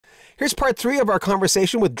Here's part 3 of our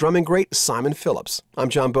conversation with drumming great Simon Phillips. I'm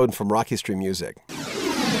John Beaudin from Rocky Street Music.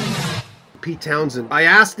 Pete Townshend. I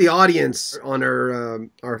asked the audience on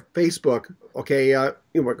our Facebook, okay,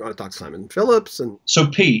 we're going to talk Simon Phillips. And so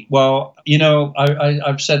Pete, well, you know,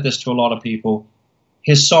 I've said this to a lot of people.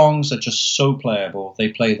 His songs are just so playable.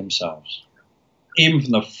 They play themselves. Even from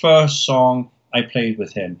the first song I played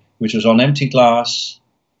with him, which was on Empty Glass,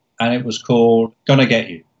 and it was called Gonna Get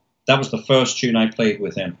You. That was the first tune I played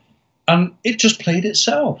with him. And it just played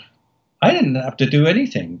itself. I didn't have to do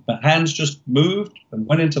anything. My hands just moved and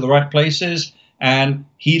went into the right places, and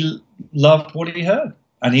he loved what he heard.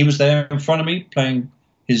 And he was there in front of me playing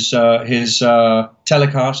his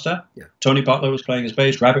Telecaster. Yeah. Tony Butler was playing his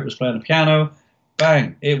bass. Rabbit was playing the piano.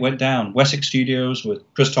 Bang, it went down. Wessex Studios with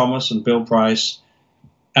Chris Thomas and Bill Price.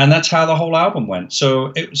 And that's how the whole album went.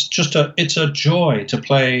 So it was just it's a joy to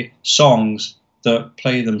play songs that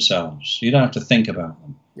play themselves. You don't have to think about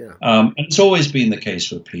them. Yeah. And it's always been the case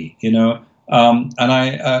with Pete, you know. And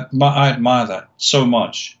I admire that so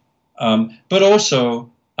much. But also,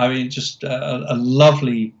 I mean, just a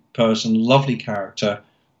lovely person, lovely character.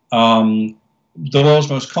 The world's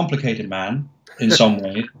most complicated man in some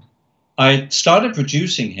ways. I started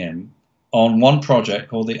producing him on one project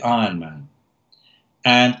called the Iron Man.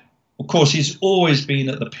 And, of course, he's always been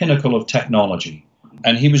at the pinnacle of technology.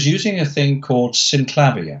 And he was using a thing called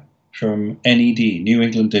Synclavier from NED, New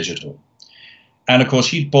England Digital. And, of course,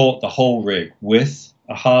 he'd bought the whole rig with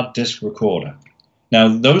a hard disk recorder. Now,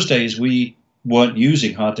 those days, we weren't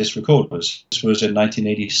using hard disk recorders. This was in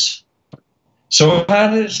 1986. So it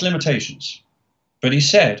had its limitations. But he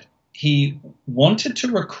said he wanted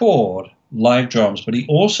to record live drums, but he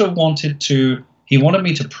also wanted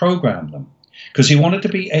me to program them, because he wanted to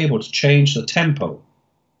be able to change the tempo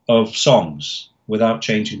of songs without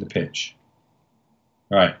changing the pitch.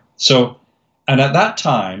 Right. So, and at that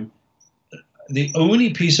time, the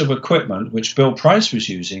only piece of equipment which Bill Price was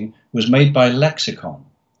using was made by Lexicon.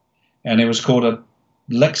 And it was called a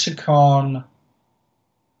Lexicon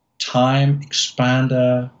Time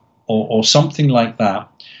Expander or something like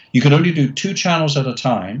that. You could only do 2 channels at a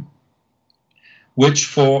time, which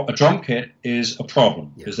for a drum kit is a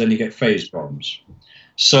problem, because then you get phase problems.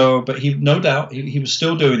 So, but he, no doubt, he was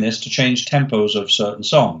still doing this to change tempos of certain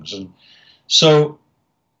songs. And so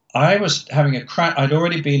I was having a crack. I'd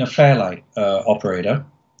already been a Fairlight operator,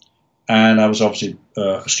 and I was obviously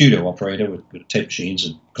a studio operator with tape machines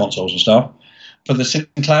and consoles and stuff. But the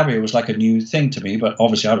Synclavier was like a new thing to me, but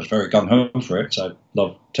obviously I was very gung-ho for it, because I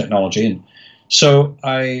love technology. And so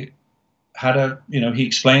I had he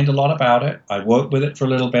explained a lot about it. I worked with it for a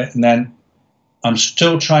little bit, and then I'm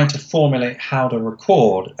still trying to formulate how to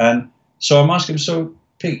record. And so I'm asking him, so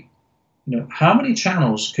Pete, how many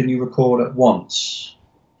channels can you record at once?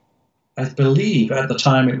 I believe at the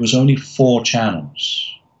time it was only 4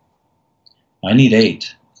 channels. I need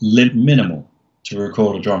 8, minimal, to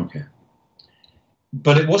record a drum kit.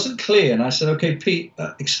 But it wasn't clear, and I said, okay, Pete,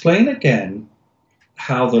 explain again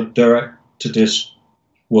how the direct-to-disc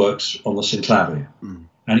works on the Synclavier.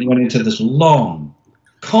 And he went into this long,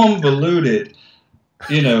 convoluted,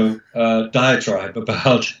 diatribe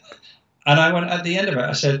about, and I went, at the end of it,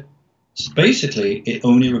 I said, so basically, it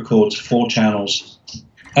only records 4 channels.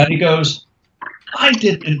 And he goes, I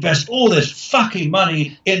didn't invest all this fucking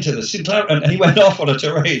money into the Synclavier. And he went off on a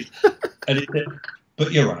tirade. And he said,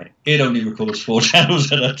 but you're right, it only records 4 channels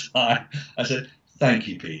at a time. I said, thank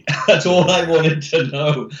you, Pete. That's all I wanted to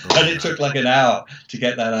know. And it took like an hour to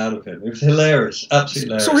get that out of him. It was hilarious,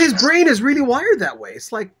 absolutely hilarious. So his brain is really wired that way.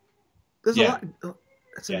 It's like, there's a lot.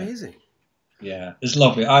 That's amazing. Yeah, it's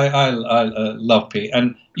lovely. I love Pete.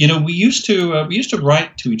 And, we used to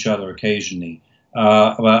write to each other occasionally.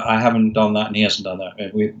 But I haven't done that, and he hasn't done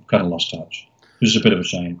that. We've kind of lost touch, which is a bit of a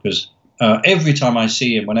shame, because every time I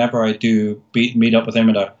see him, whenever I do meet up with him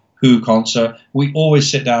at a Who concert, we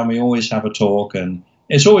always sit down, we always have a talk, and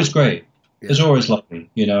it's always great. Yeah. It's always lovely,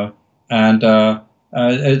 And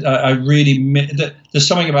I really there's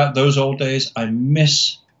something about those old days. I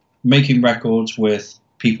miss making records with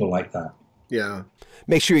people like that. Yeah.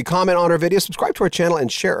 Make sure you comment on our videos, subscribe to our channel,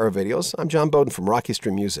 and share our videos. I'm John Beaudin from Rocky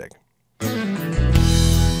Street Music.